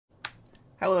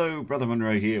Hello, Brother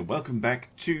Monroe here. Welcome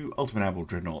back to Ultimate Admiral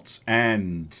Dreadnoughts,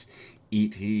 and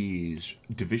it is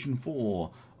Division 4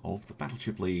 of the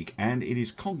Battleship League, and it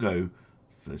is Kongo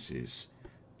versus,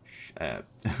 I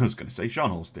was going to say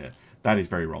Scharnhorst there. That is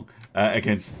very wrong.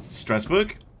 Against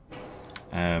Strasbourg.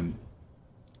 And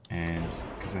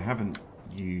because I haven't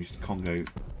used Kongo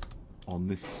on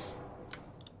this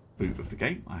boot of the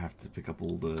game, I have to pick up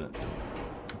all the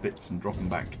bits and drop them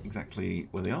back exactly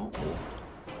where they are, or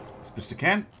as best I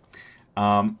can.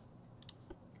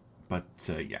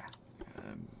 Yeah,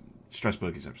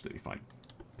 Strasbourg is absolutely fine.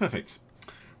 Perfect.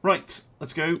 Right,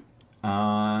 let's go.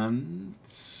 And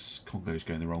Kongo's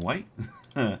going the wrong way.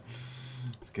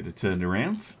 Let's get it turned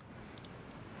around.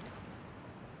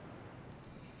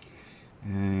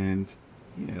 And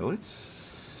yeah, let's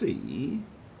see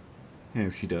how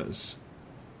she does.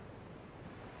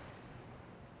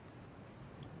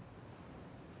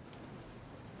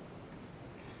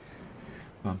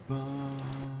 There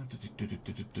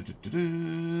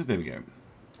we go.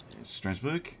 There's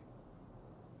Strasbourg.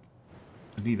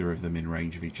 Neither of them in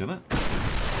range of each other.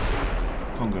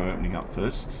 Kongo opening up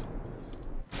first.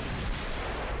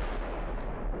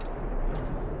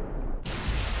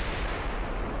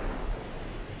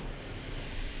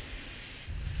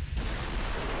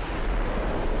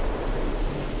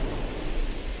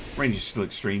 Range is still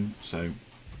extreme, so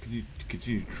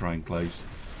continue to try and close.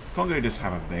 Kongo does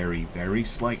have a very, very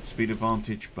slight speed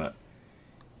advantage, but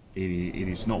it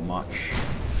is not much.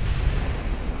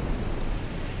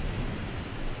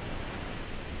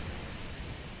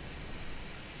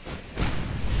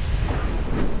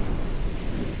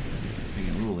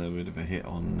 Taking a little bit of a hit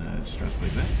on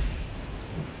Strasbourg there.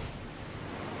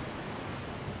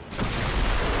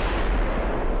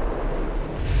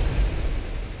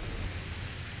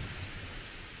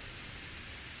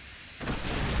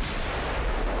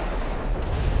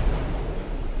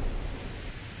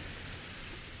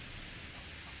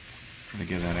 Trying to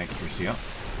get that accuracy up.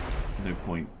 No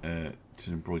point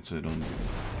to broadside on,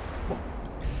 well,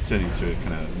 turning to a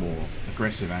kind of more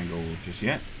aggressive angle just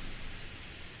yet.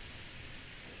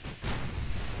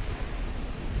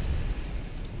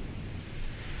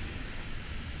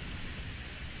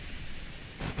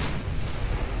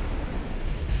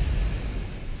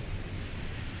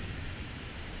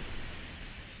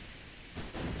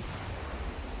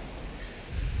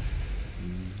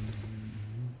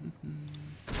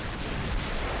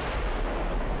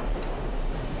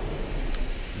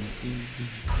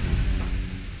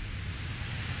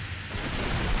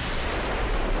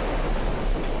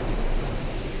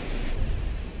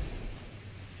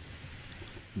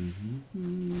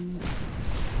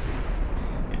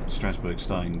 Yeah, Strasbourg's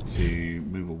starting to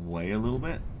move away a little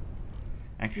bit.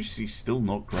 Accuracy still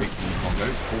not great from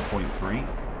Kongo, 4.3.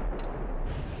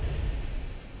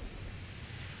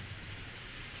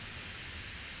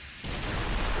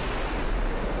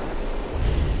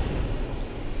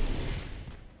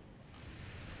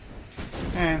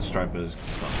 And Strasbourg's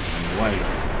starting to move away.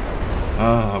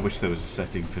 I wish there was a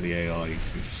setting for the AI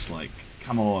to be just like,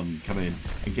 come on, come in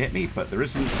and get me, but there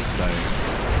isn't, so I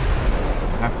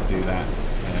have to do that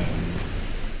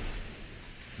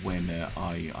when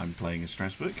I'm playing as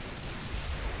Strasbourg.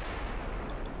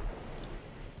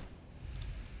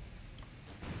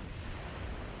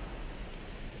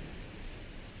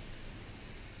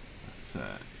 That's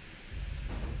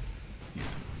yeah,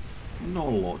 not a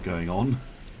lot going on.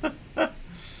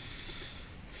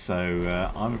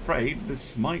 So I'm afraid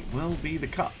this might well be the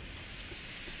cut.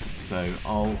 So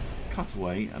I'll cut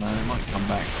away, and I might come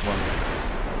back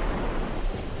once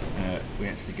we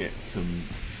actually get some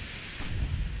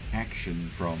action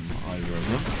from either of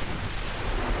them.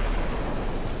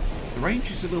 The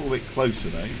range is a little bit closer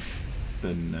though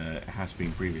than it has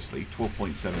been previously,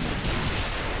 12.7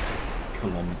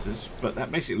 kilometers. But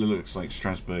that basically looks like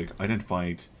Strasbourg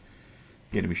identified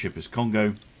the enemy ship as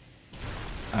Kongo.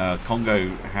 Kongo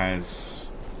has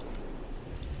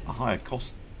a higher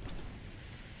cost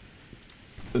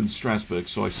than Strasbourg,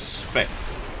 so I suspect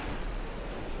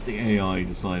the AI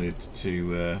decided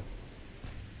to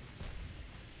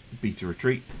beat a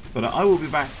retreat. But I will be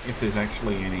back if there's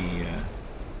actually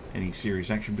any serious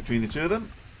action between the two of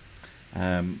them,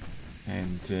 and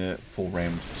for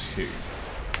round 2.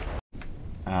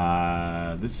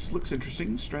 This looks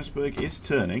interesting. Strasbourg is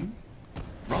turning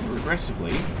rather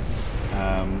aggressively.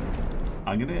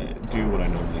 I'm going to do what I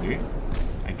normally do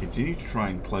and continue to try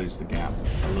and close the gap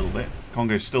a little bit.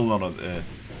 Kongo's still not at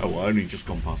only just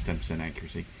gone past 10%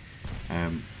 accuracy.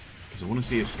 Because I want to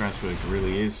see if Strasbourg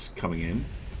really is coming in.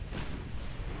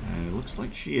 It looks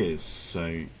like she is,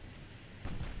 so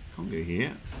Kongo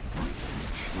here might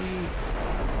actually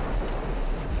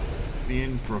be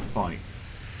in for a fight.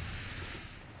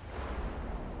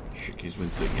 Shook his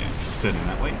winter. Yeah, she's turning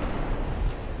that way.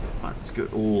 Right, let's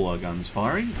get all our guns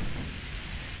firing.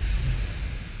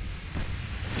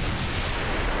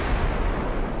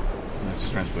 Unless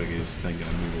Strasbourg is then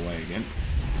going to move away again.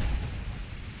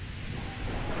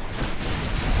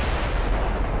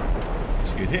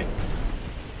 That's a good hit.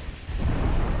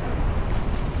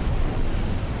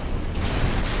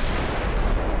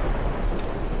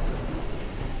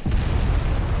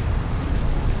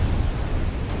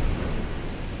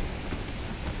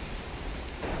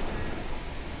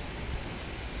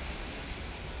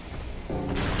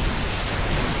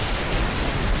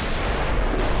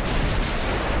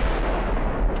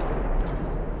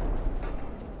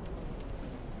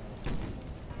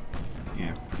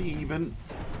 Even.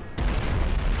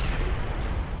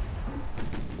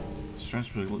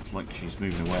 Strasbourg looks like she's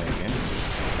moving away again.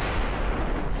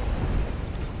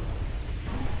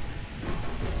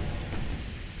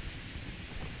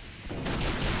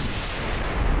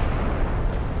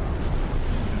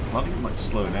 I think it might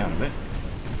slow her down a bit.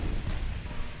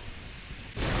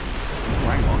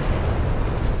 Hang on.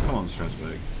 Come on,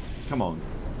 Strasbourg. Come on.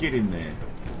 Get in there.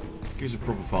 Give us a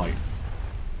proper fight.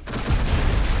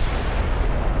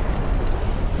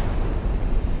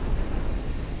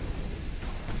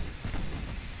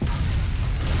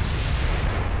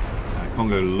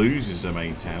 Kongo loses her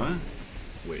main tower,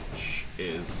 which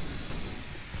is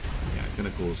going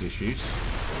to cause issues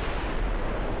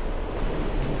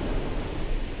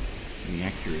in the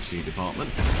accuracy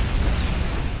department.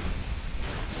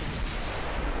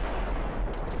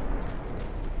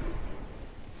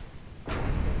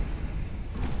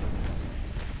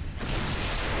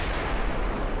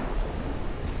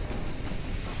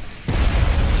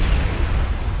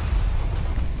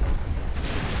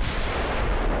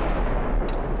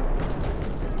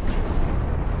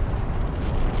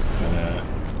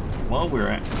 We're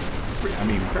at, I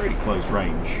mean, very close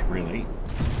range, really.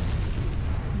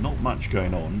 Not much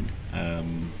going on.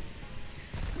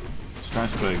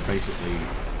 Strasbourg basically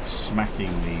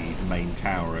smacking the main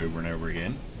tower over and over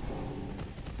again.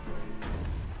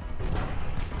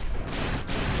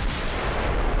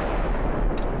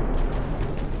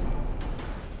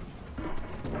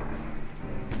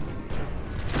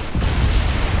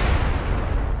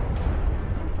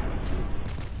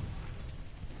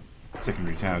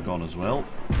 Secondary tower gone as well.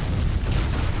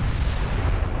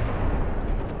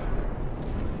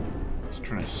 It's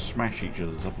trying to smash each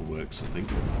other's upper works, I think.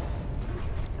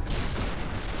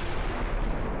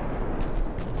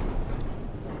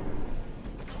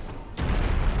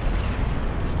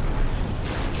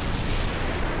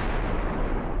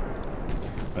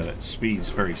 But speed's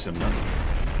very similar.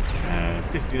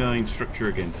 59 structure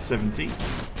against 70.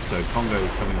 So Kongo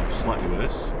coming off slightly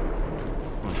worse.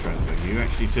 Strasbourg, you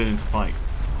actually turn into fight.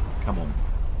 Come on.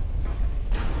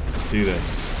 Let's do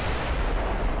this.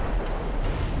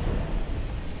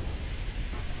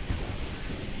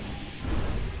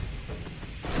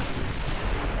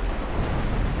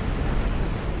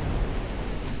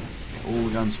 All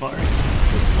the guns firing.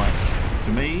 Looks like,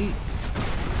 to me,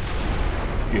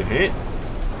 good hit.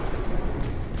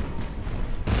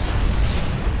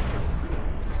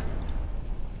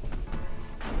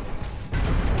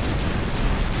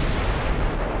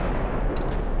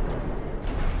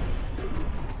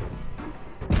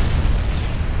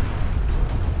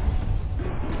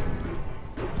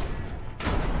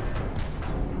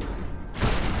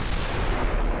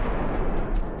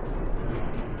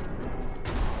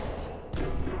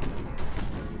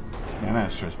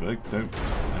 Strasbourg,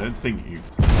 I don't think you...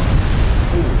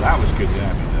 Oh, that was good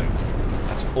damage though.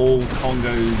 That's all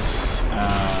Kongo's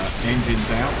engines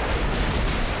out.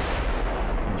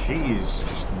 And she is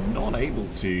just not able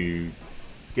to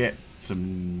get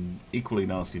some equally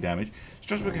nasty damage.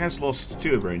 Strasbourg has lost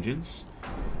 2 of her engines,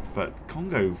 but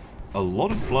Kongo, a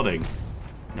lot of flooding.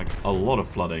 Like, a lot of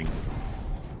flooding.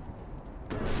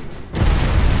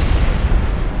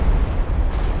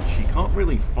 She can't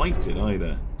really fight it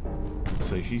either.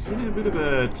 So she's in a bit of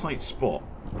a tight spot.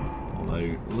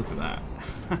 Although, look at that.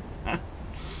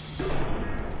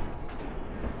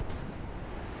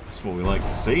 That's what we like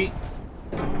to see.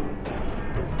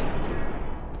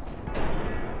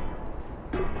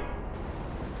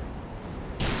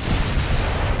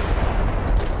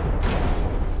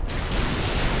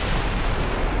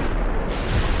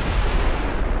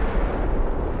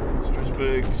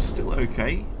 Strasbourg still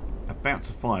okay. About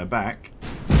to fire back.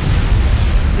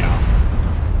 Yeah.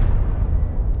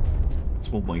 That's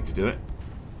one way to do it.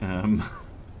 I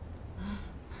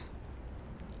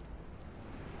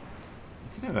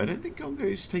don't know, I don't think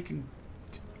Kongo's taken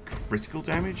critical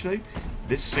damage though.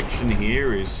 This section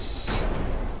here is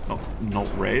not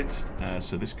red,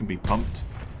 so this can be pumped.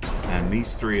 And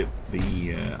these three at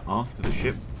the after the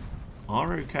ship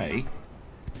are okay.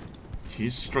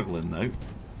 She's struggling though.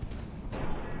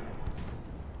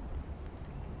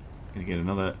 Gonna get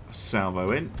another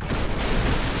salvo in.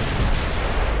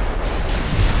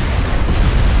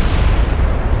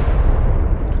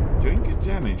 Doing good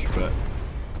damage, but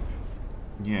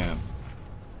yeah.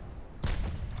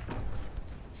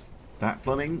 That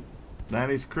flooding, that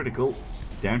is critical.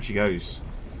 Down she goes.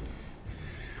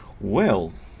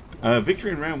 Well,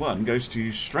 victory in round 1 goes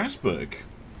to Strasbourg.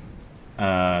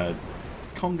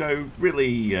 Kongo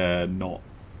really not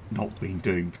been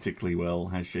doing particularly well,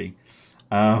 has she?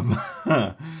 Oh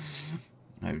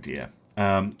dear.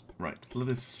 Right, let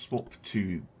us swap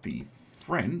to the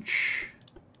French.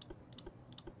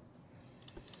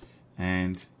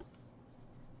 And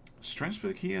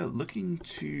Strasbourg here looking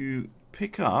to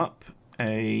pick up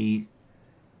a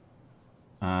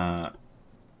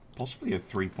possibly a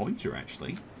 3-pointer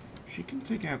actually. She can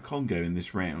take out Kongo in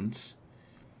this round.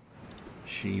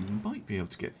 She might be able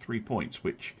to get 3 points,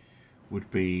 which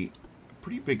would be a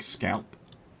pretty big scalp.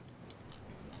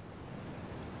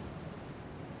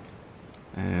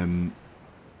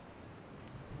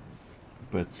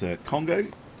 But Kongo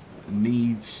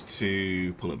needs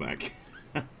to pull it back.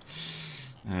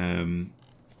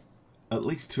 At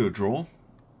least to a draw.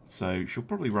 So she'll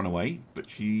probably run away, but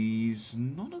she's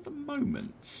not at the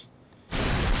moment.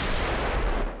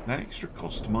 That extra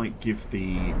cost might give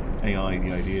the AI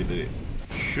the idea that it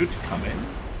should come in.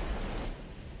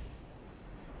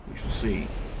 We shall see.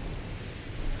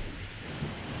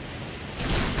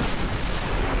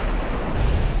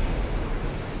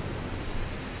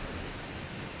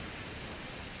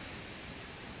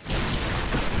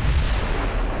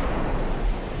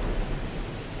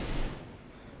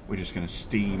 We're just going to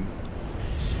steam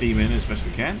in as best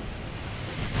we can.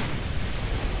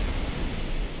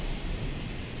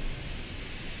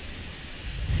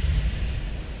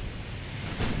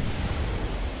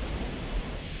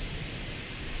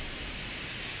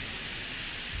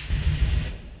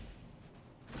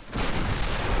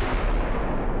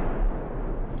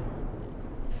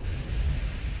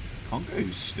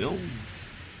 Kongo's still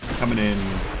coming in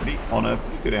on a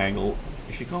pretty good angle.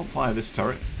 She can't fire this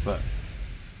turret, but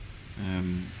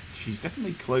she's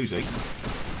definitely closing.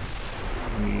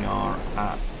 We are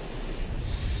at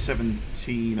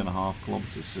 17.5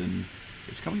 kilometers and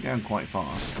it's coming down quite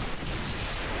fast.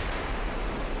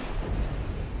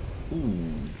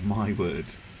 Ooh, my word.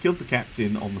 Killed the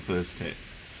captain on the first hit.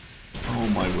 Oh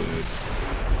my word.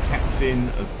 Captain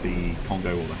of the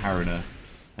Kongo, or the Hariner,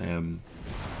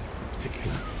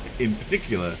 in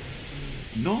particular,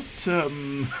 not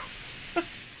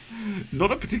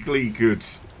not a particularly good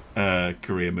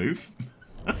career move.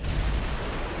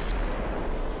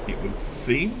 It would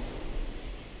seem.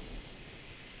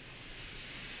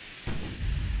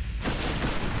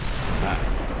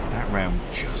 That round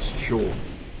just short.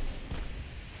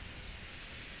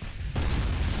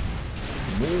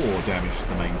 More damage to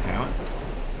the main tower.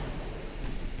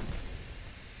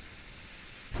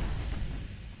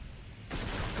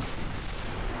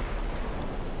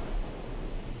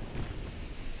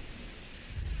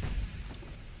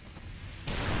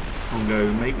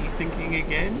 Kongo maybe thinking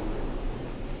again.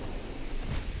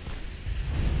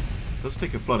 Does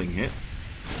take a flooding hit.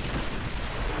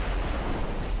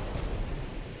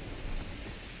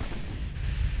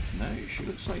 No, she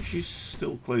looks like she's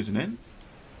still closing in.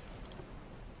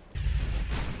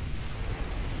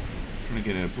 Trying to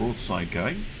get her broadside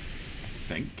going, I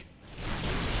think.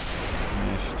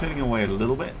 She's turning away a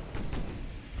little bit.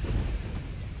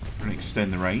 Trying to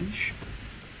extend the range.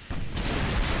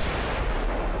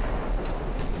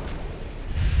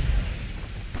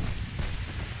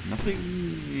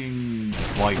 Nothing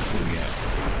vital yet.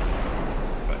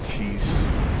 But she's...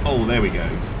 Oh, there we go.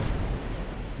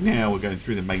 Now we're going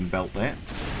through the main belt there.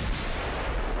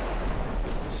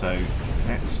 So,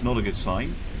 that's not a good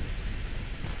sign.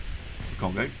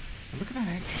 Kongo. Look at that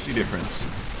accuracy difference.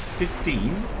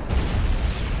 15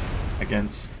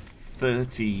 against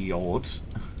 30 odd.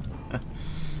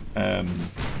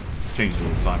 Changes all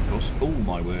the time, of course. Oh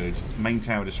my word. Main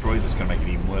tower destroyed. That's going to make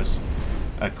it even worse.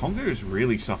 Kongo has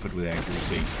really suffered with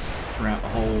accuracy throughout the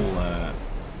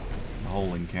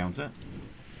whole encounter.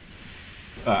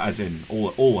 As in,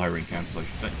 all her encounters, I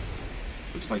should say.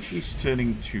 Looks like she's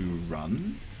turning to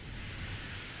run.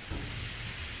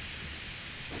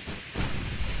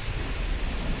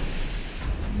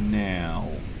 Now,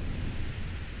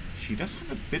 she does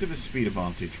have a bit of a speed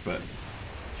advantage, but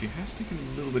she has taken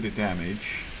a little bit of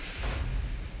damage.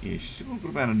 Yeah, she's still got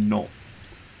about a knot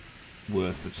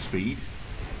worth of speed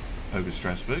over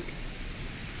Strasbourg.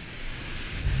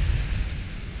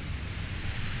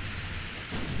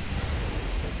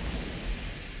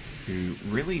 Who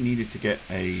really needed to get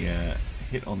a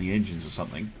hit on the engines or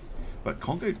something. But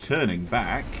Kongo turning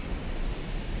back.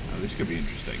 Oh, this could be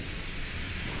interesting.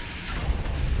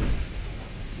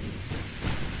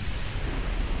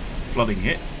 Flooding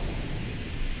hit. It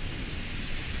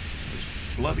was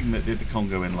flooding that did the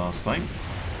Kongo in last time.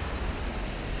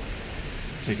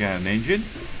 Take out an engine.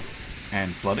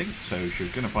 And flooding. So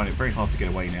she's going to find it very hard to get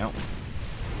away now.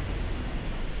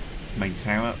 Main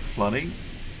tower, flooding.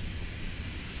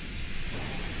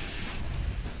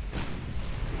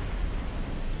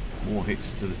 More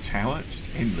hits to the tower, just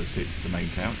endless hits to the main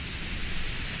tower.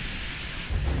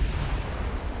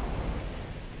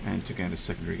 And took out a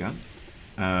secondary gun.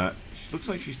 She looks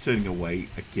like she's turning away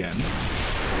again.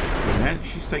 But now that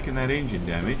she's taken that engine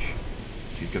damage,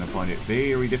 she's going to find it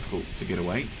very difficult to get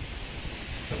away.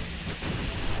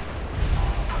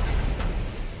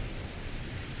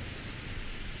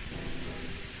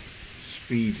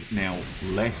 Speed now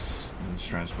less than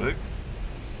Strasbourg.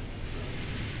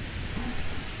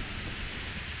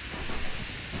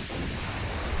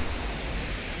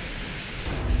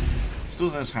 Still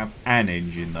does have an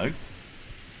engine though.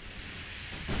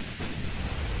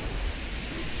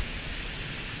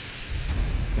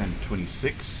 Down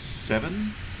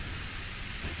 26.7.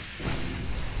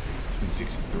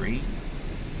 26.3.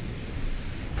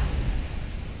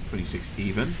 26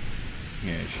 even.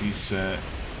 Yeah, she's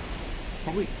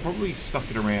probably stuck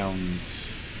at around.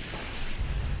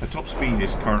 Her top speed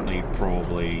is currently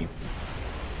probably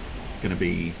going to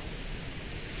be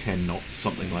 10 knots,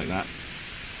 something like that.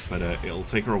 But it'll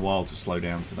take her a while to slow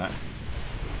down to that.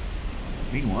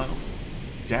 Meanwhile,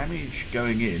 damage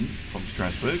going in from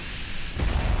Strasbourg.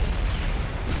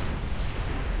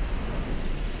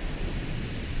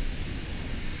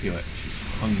 I feel like she's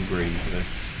hungry for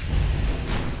this.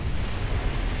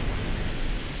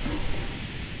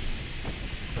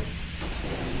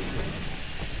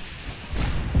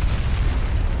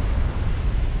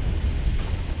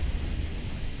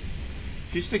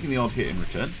 She's taking the odd hit in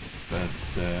return, but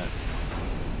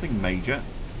nothing major.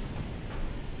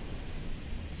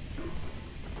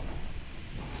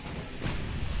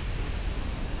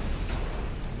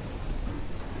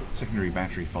 Secondary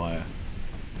battery fire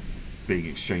being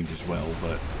exchanged as well,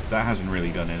 but that hasn't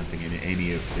really done anything in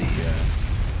any of the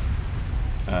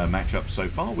matchups so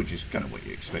far, which is kind of what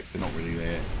you expect. They're not really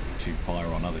there to fire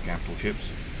on other capital ships.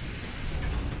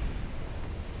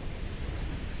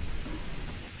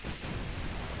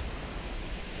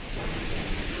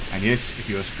 And yes, if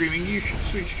you are screaming, you should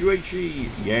switch to HE.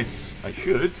 Yes, I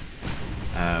should.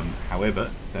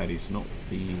 However, that is not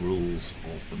the rules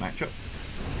of the matchup.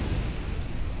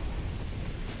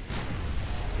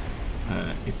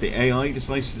 If the AI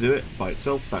decides to do it by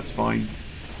itself, that's fine.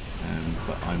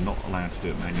 But I'm not allowed to do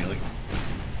it manually.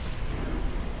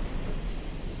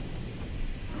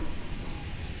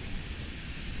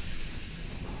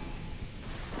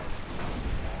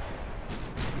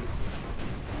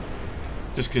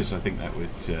 Just because I think that would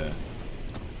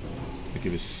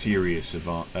give us serious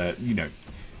advantage. You know,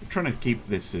 we're trying to keep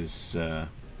this as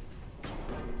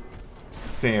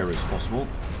fair as possible.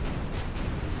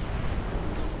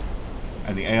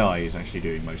 And the AI is actually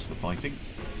doing most of the fighting.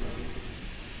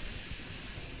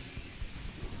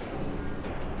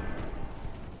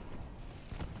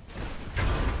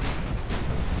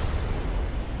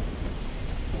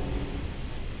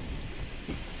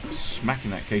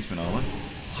 Smacking that casement armor.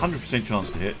 100%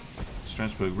 chance to hit.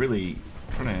 Strasbourg really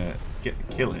trying to get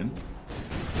the kill in,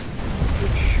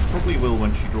 which she probably will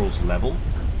when she draws level.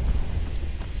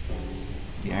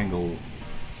 The angle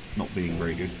not being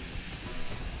very good.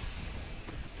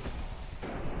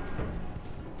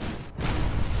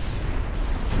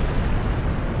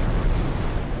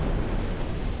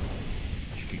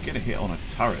 She could get a hit on a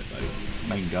turret though.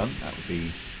 Main gun, that would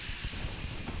be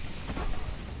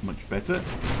much better.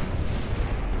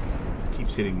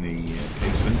 Keeps hitting the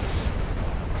casements.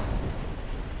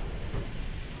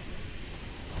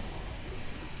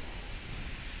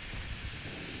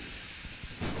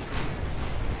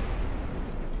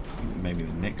 Maybe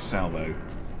the next salvo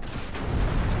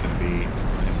is going to be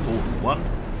an important one.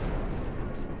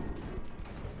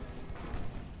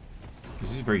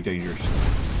 This is very dangerous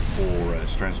for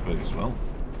Strasbourg as well.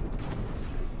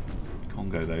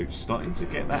 Kongo though starting to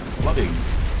get that flooding.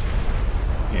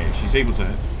 Yeah, she's able to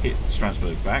hit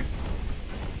Strasbourg back.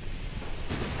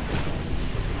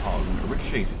 Oh,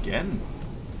 ricochets again.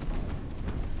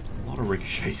 A lot of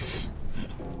ricochets.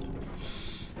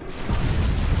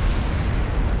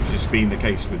 been the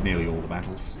case with nearly all the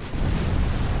battles.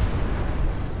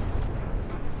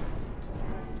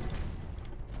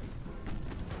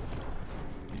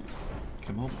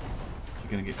 Come on.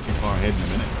 You're going to get too far ahead in a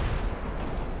minute.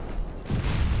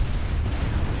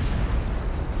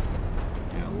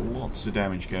 Yeah, lots of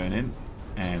damage going in.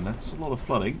 And that's a lot of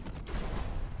flooding.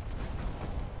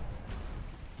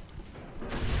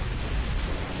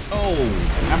 Oh,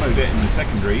 ammoed it in the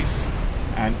secondaries.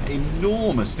 And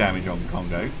enormous damage on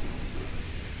Kongo.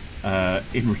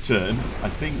 In return, I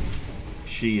think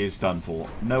she is done for.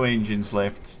 No engines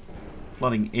left.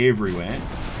 Flooding everywhere.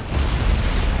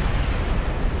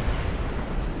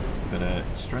 But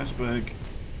Strasbourg,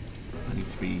 I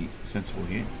need to be sensible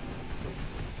here.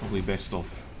 Probably best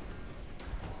off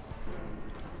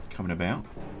coming about.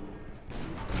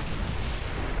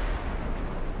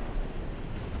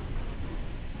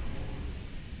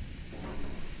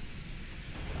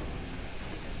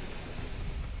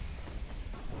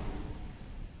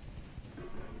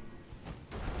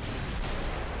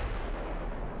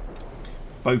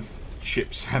 Both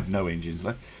ships have no engines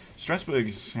left. Strasbourg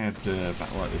has had a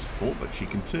battle like this before, but she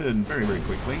can turn very, very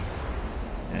quickly.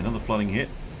 Another flooding hit.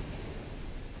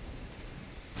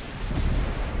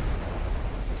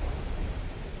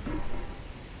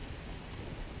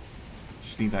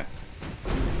 Just need that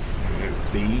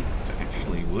B to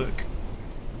actually work.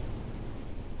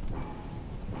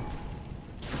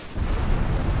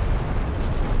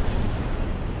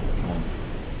 Come on.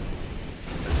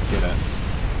 Let's get her.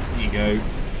 There you go.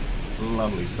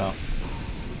 Lovely stuff.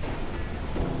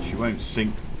 She won't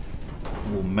sink.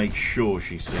 We'll make sure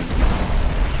she sinks.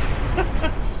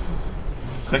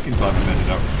 Second time I've ended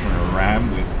up trying to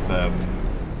ram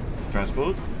with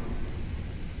Strasbourg.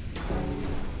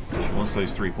 She wants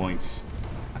those 3 points.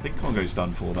 I think Kongo's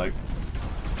done for though.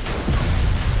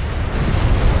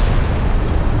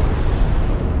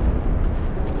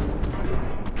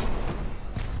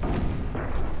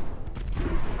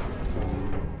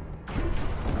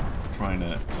 Trying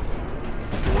to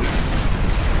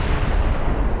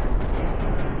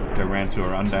go round to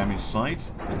her undamaged side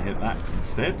and hit that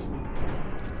instead.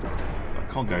 But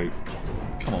Kongo,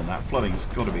 come on, that flooding's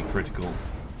got to be critical.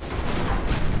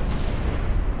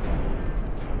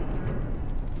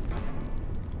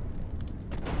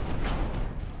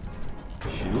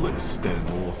 She looks dead in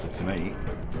the water to me.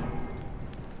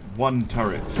 One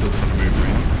turret still trying to move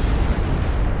around.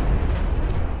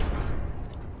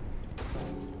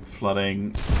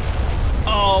 Flooding.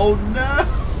 Oh no!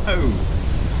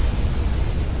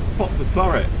 Pop the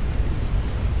turret.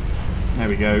 There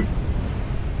we go.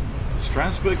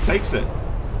 Strasbourg takes it.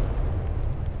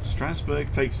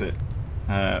 Strasbourg takes it.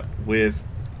 With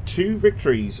 2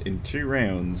 victories in 2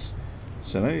 rounds.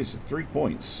 So those are 3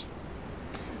 points.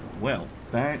 Well,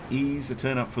 that is a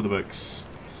turn up for the books.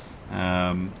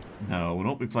 No, we'll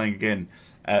not be playing again.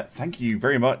 Thank you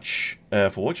very much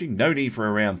for watching. No need for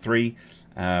a round 3.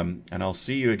 And I'll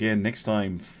see you again next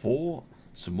time for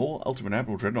some more Ultimate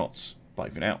Admiral Dreadnoughts. Bye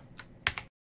for now.